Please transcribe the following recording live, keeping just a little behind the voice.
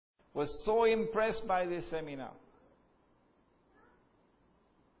was so impressed by this seminar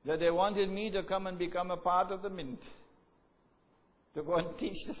that they wanted me to come and become a part of the mint, to go and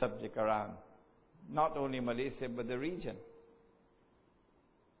teach the subject around, not only Malaysia, but the region.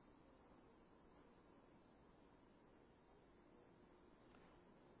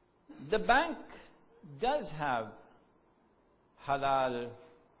 The bank does have halal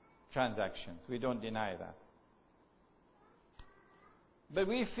transactions. We don't deny that. But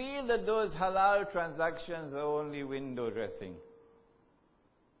we feel that those halal transactions are only window dressing.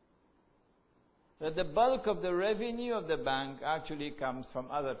 That the bulk of the revenue of the bank actually comes from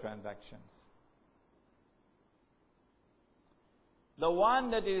other transactions. The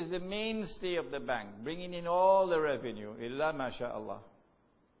one that is the mainstay of the bank, bringing in all the revenue, illa masha'Allah,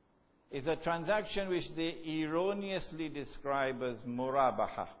 is a transaction which they erroneously describe as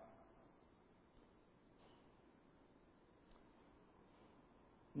murabaha.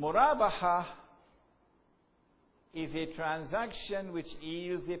 Murabaha is a transaction which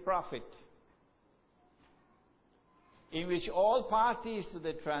yields a profit, in which all parties to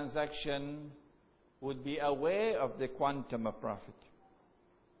the transaction would be aware of the quantum of profit.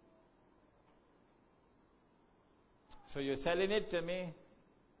 So you're selling it to me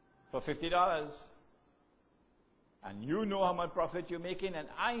for $50, and you know how much profit you're making, and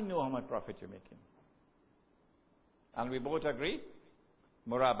I know how much profit you're making. And we both agree?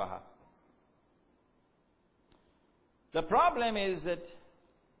 Murabaha. The problem is that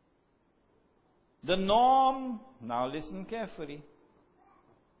the norm, now listen carefully,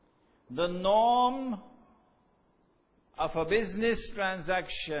 the norm of a business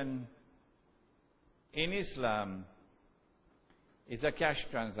transaction in Islam is a cash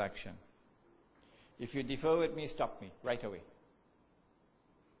transaction. If you differ with me, stop me right away.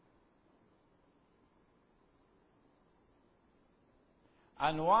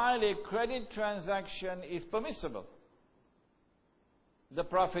 And while a credit transaction is permissible, the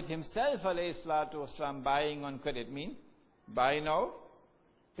Prophet himself, alayhi salatu wasalam, buying on credit mean buy now,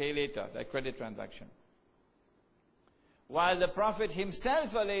 pay later, that credit transaction. While the Prophet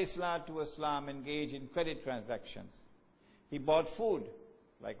himself, alayhi salatu wasalam, engaged in credit transactions, he bought food,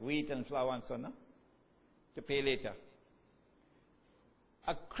 like wheat and flour and so on, to pay later.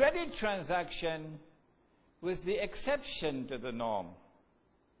 A credit transaction was the exception to the norm.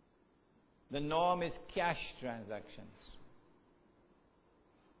 The norm is cash transactions.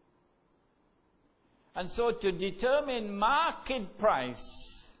 And so to determine market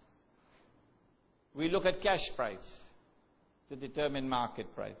price, we look at cash price to determine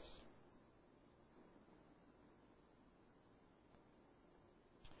market price.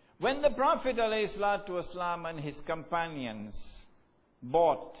 When the Prophet ﷺ and his companions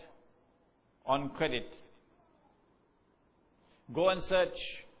bought on credit, go and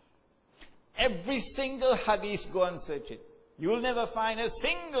search. Every single hadith, go and search it. You will never find a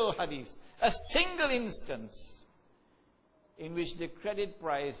single hadith, a single instance in which the credit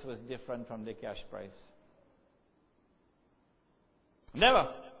price was different from the cash price. Never.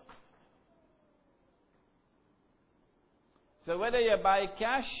 So whether you buy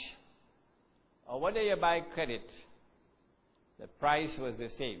cash or whether you buy credit, the price was the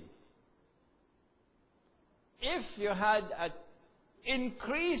same. If you had an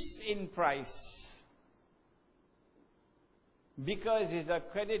increase in price because it's a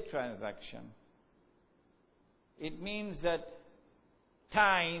credit transaction, it means that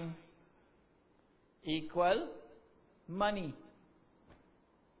time equal money.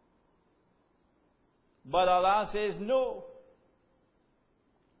 But Allah says no.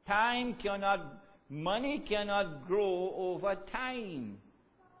 Money cannot grow over time.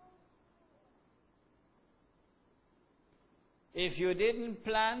 If you didn't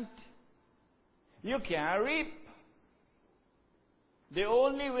plant, you can't reap. The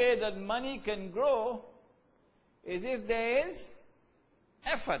only way that money can grow is if there is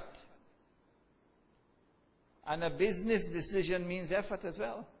effort. And a business decision means effort as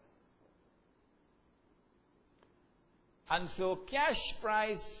well. And so cash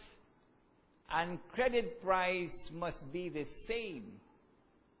price and credit price must be the same.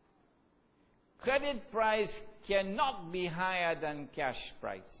 Credit price cannot be higher than cash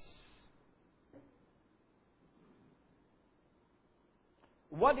price.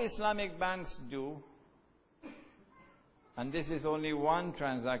 What Islamic banks do, and this is only one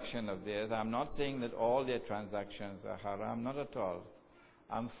transaction of theirs, I'm not saying that all their transactions are haram, not at all.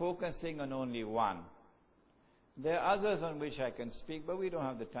 I'm focusing on only one. There are others on which I can speak, but we don't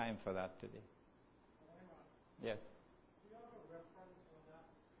have the time for that today. Yes. Do you have a reference for that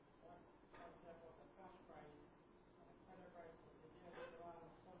concept of the cash price and the credit price? Because you see in the Quran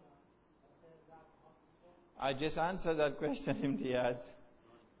and Sunnah, I just answered that question, Imtiaz.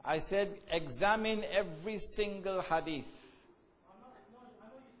 I said, examine every single hadith. I know you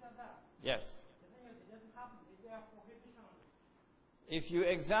said that. Yes. The thing is, it doesn't happen. Is there a prohibition on it? If you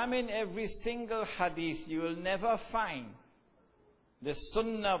examine every single hadith, you will never find the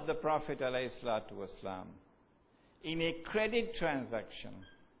sunnah of the Prophet ﷺ in a credit transaction.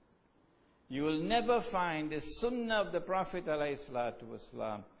 You will never find the sunnah of the Prophet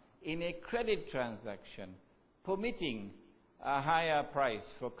ﷺ in a credit transaction permitting a higher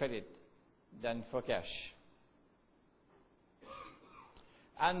price for credit than for cash.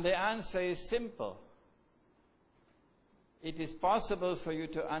 And the answer is simple. It is possible for you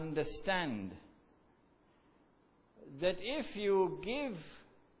to understand that if you give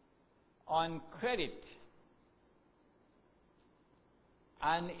on credit,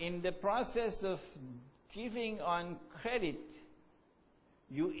 and in the process of giving on credit,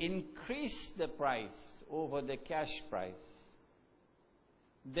 you increase the price over the cash price,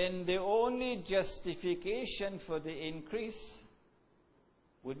 then the only justification for the increase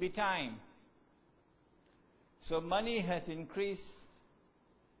would be time. So money has increased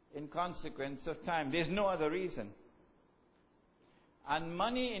in consequence of time. There's no other reason. And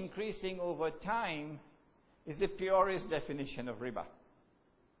money increasing over time is the purest definition of riba.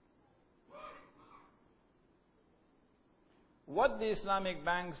 What the Islamic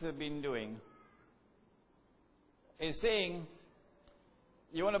banks have been doing is saying,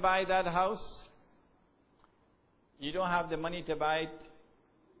 you want to buy that house? You don't have the money to buy it?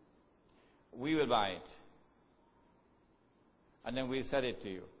 We will buy it. And then we'll sell it to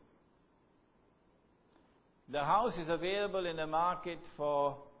you. The house is available in the market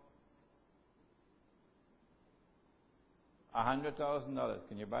for $100,000.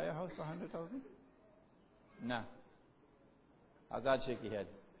 Can you buy a house for $100,000? No. How's that shaky head?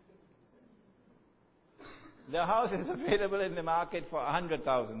 The house is available in the market for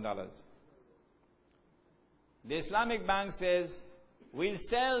 $100,000. The Islamic bank says, we'll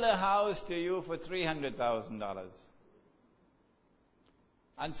sell the house to you for $300,000.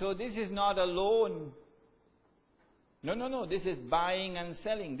 And so this is not a loan. No. This is buying and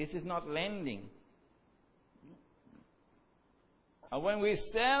selling. This is not lending. And when we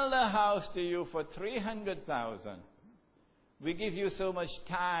sell the house to you for $300,000, we give you so much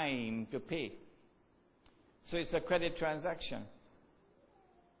time to pay. So it's a credit transaction.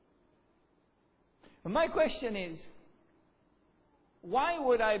 My question is, why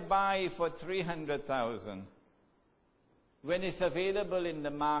would I buy for $300,000 when it's available in the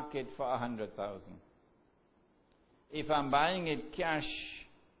market for $100,000? If I'm buying it cash,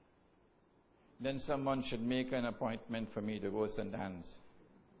 then someone should make an appointment for me to go send hands.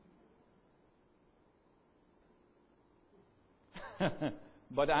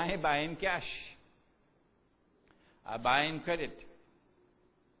 But I buy in cash. I buy in credit.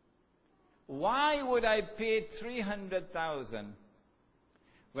 Why would I pay $300,000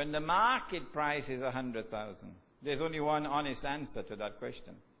 when the market price is $100,000? There's only one honest answer to that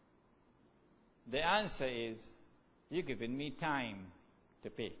question. The answer is, you're giving me time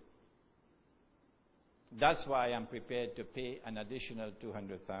to pay. That's why I'm prepared to pay an additional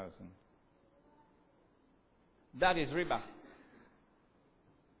 $200,000. That is riba.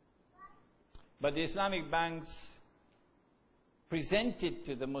 But the Islamic banks present it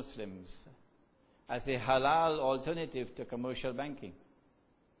to the Muslims as a halal alternative to commercial banking.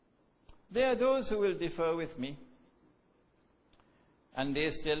 There are those who will differ with me, and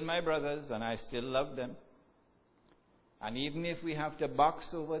they're still my brothers, and I still love them. And even if we have to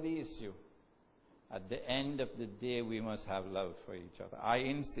box over the issue, at the end of the day we must have love for each other. I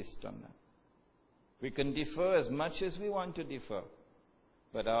insist on that. We can differ as much as we want to differ,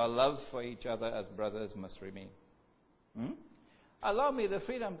 but our love for each other as brothers must remain. Allow me the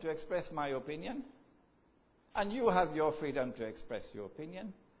freedom to express my opinion, and you have your freedom to express your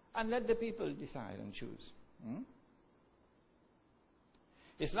opinion, and let the people decide and choose.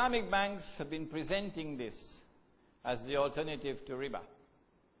 Islamic banks have been presenting this as the alternative to riba.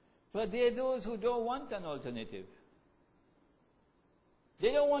 But there are those who don't want an alternative.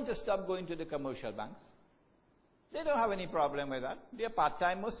 They don't want to stop going to the commercial banks. They don't have any problem with that. They are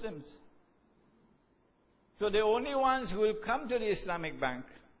part-time Muslims. So the only ones who will come to the Islamic bank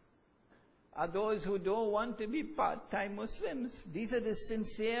are those who don't want to be part-time Muslims. These are the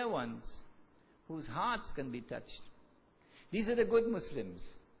sincere ones whose hearts can be touched. These are the good Muslims.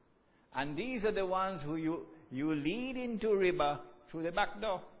 And these are the ones who you lead into riba through the back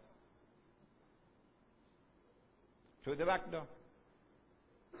door. Through the back door.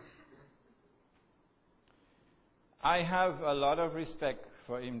 I have a lot of respect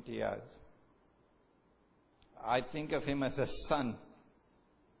for Imtiaz. I think of him as a son,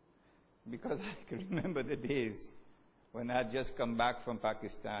 because I can remember the days when I had just come back from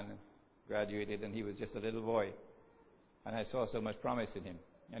Pakistan and graduated, and he was just a little boy. And I saw so much promise in him.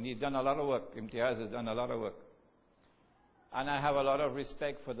 And he's done a lot of work. Imtiaz has done a lot of work. And I have a lot of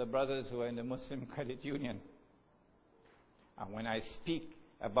respect for the brothers who are in the Muslim Credit Union. And when I speak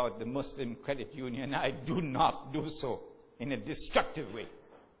about the Muslim Credit Union, I do not do so in a destructive way.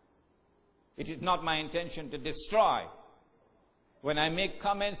 It is not my intention to destroy. When I make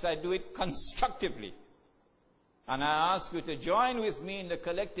comments, I do it constructively. And I ask you to join with me in the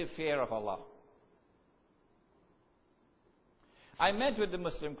collective fear of Allah. I met with the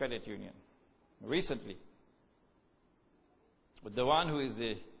Muslim Credit Union recently, with the one who is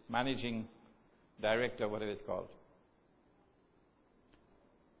the managing director, whatever it's called.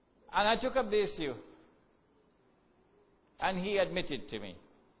 And I took up the issue. And he admitted to me.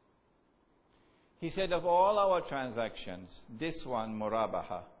 He said, of all our transactions, this one,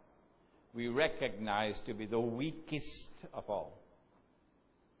 Murabaha, we recognize to be the weakest of all.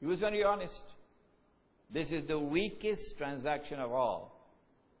 He was very honest. This is the weakest transaction of all.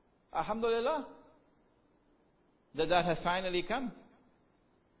 Alhamdulillah, that has finally come.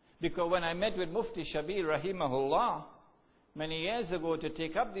 Because when I met with Mufti Shabir Rahimahullah many years ago to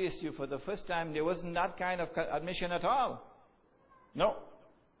take up the issue for the first time, there wasn't that kind of admission at all. No.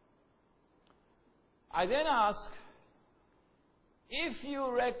 I then asked, if you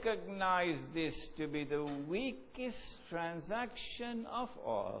recognize this to be the weakest transaction of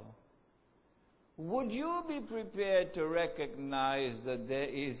all, would you be prepared to recognize that there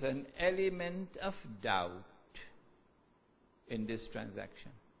is an element of doubt in this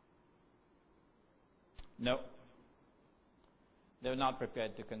transaction? No. They were not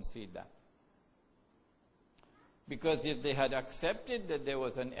prepared to concede that. Because if they had accepted that there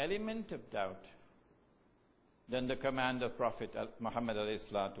was an element of doubt, then the command of Prophet Muhammad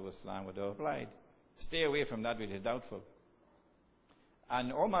ﷺ would have applied. Stay away from that which is doubtful.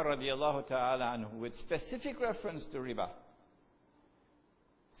 And Umar radiallahu ta'ala anhu, with specific reference to riba,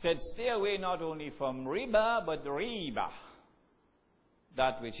 said, stay away not only from riba, but riba.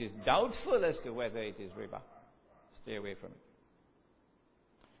 That which is doubtful as to whether it is riba. Stay away from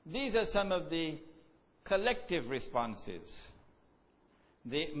it. These are some of the collective responses,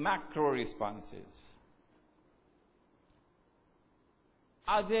 the macro responses.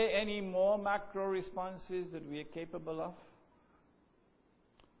 Are there any more macro responses that we are capable of?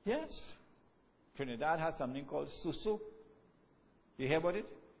 Yes. Trinidad has something called Susu. You hear about it?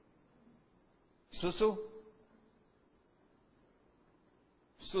 Susu.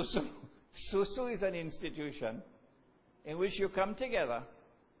 Susu. Susu is an institution in which you come together.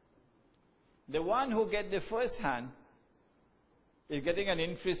 The one who gets the first hand is getting an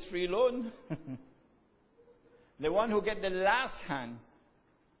interest-free loan. The one who gets the last hand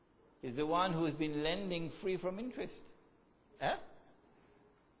is the one who has been lending free from interest. Eh?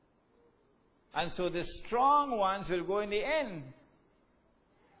 And so the strong ones will go in the end.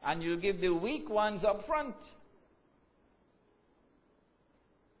 And you'll give the weak ones up front.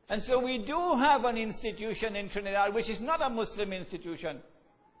 And so we do have an institution in Trinidad which is not a Muslim institution.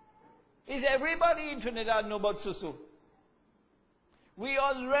 Is everybody in Trinidad know about Susu? We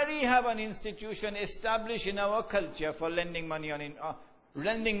already have an institution established in our culture for lending money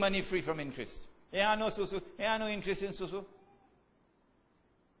lending money free from interest. Yeah, no Susu. Yeah, no interest in Susu.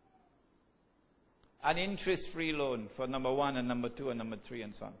 An interest-free loan for number 1 and number 2 and number 3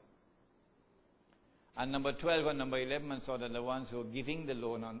 and so on. And number 12 and number 11 and so on are the ones who are giving the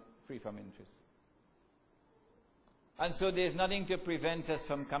loan on free from interest. And so there's nothing to prevent us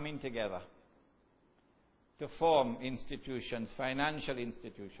from coming together to form institutions, financial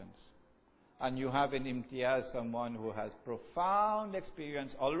institutions. And you have in Imtiaz someone who has profound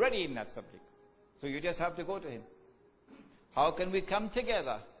experience already in that subject. So you just have to go to him. How can we come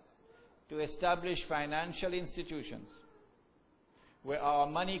together to establish financial institutions where our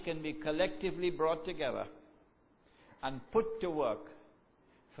money can be collectively brought together and put to work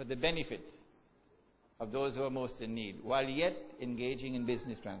for the benefit of those who are most in need, while yet engaging in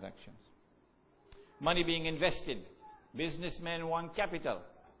business transactions? Money being invested. Businessmen want capital.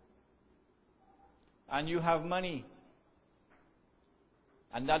 And you have money.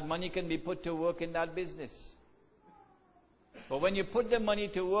 And that money can be put to work in that business. But when you put the money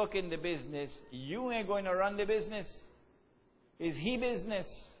to work in the business, you ain't going to run the business. It's his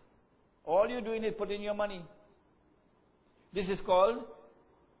business. All you're doing is putting your money. This is called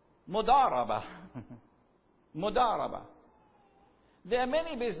mudaraba. Mudaraba. There are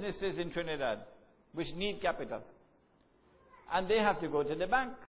many businesses in Trinidad which need capital. And they have to go to the bank.